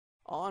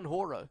on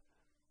Hora.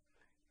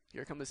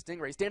 Here come the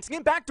Stingrays. Dancing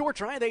in, backdoor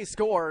try, they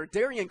score.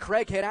 Darian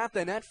Craighead at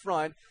the net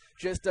front.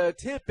 Just a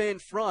tip in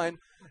front.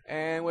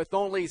 And with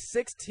only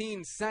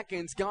 16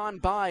 seconds gone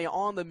by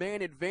on the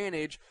man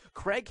advantage,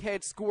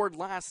 Craighead scored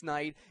last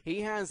night.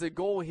 He has a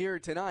goal here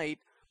tonight.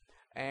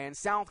 And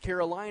South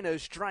Carolina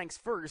strikes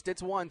first.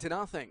 It's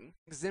 1-0.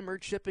 Zimmer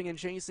chipping and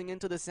chasing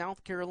into the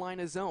South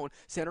Carolina zone.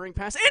 Centering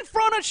pass in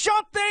front, a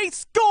shot, they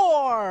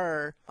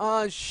score!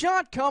 A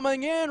shot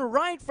coming in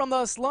right from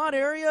the slot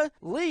area.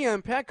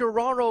 Liam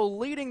Pecoraro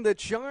leading the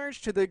charge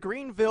to the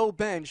Greenville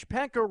bench.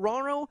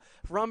 Pecoraro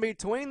from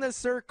between the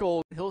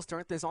circle. He'll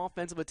start this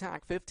offensive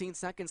attack. 15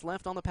 seconds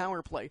left on the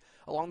power play.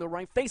 Along the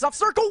right face-off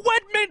circle,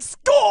 Wedman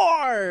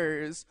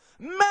scores!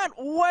 Matt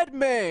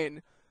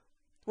Wedman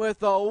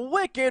with a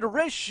wicked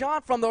wrist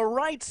shot from the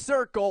right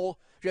circle,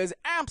 just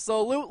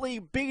absolutely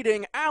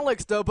beating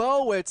Alex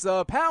DeBow. It's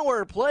a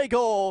power play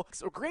goal.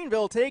 So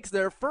Greenville takes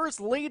their first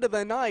lead of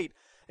the night.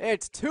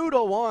 It's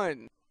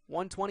 2-1.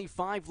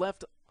 1:25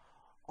 left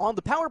on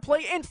the power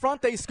play. In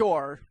front, they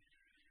score.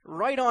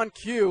 Right on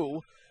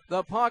cue.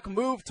 The puck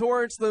moved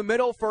towards the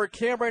middle for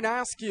Cameron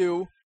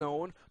Askew.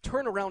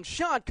 Turnaround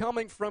shot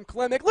coming from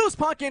Klimek. Loose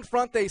puck in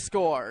front, they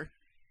score.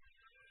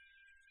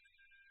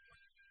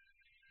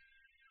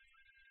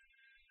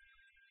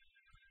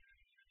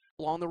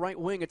 Along the right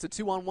wing, it's a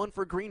 2-on-1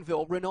 for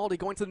Greenville. Rinaldi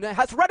going to the net,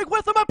 has Reddick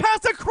with him, a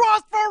pass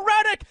across for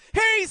Reddick!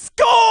 He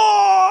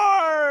scores!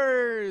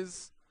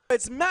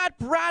 It's Matt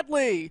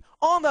Bradley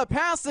on the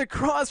pass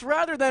across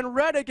rather than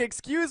Reddick,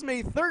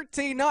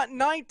 13, not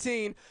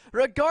 19.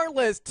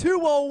 Regardless,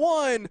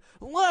 2:01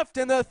 left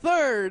in the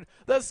third.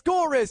 The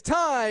score is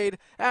tied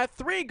at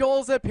 3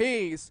 goals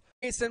apiece.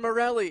 Mason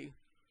Morelli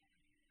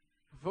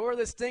for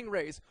the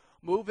Stingrays.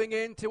 Moving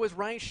into his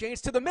right,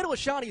 shades to the middle, a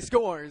shot, he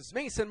scores.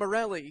 Mason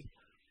Morelli.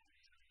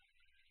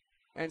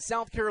 And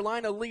South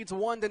Carolina leads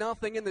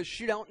 1-0 in the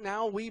shootout.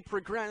 Now we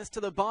progress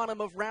to the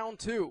bottom of round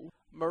 2.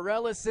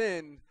 Morellis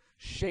in,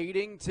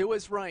 shading to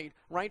his right.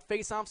 Right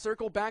face-off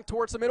circle, back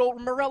towards the middle.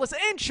 Morellis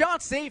in,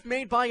 shot safe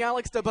made by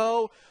Alex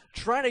DeBow.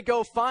 Trying to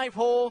go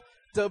 5-hole.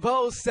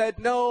 DeBow said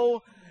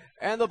no,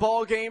 and the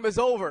ball game is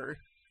over.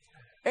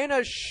 In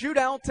a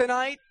shootout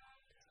tonight,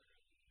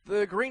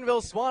 the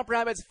Greenville Swamp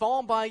Rabbits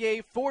fall by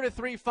a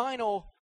 4-3 final.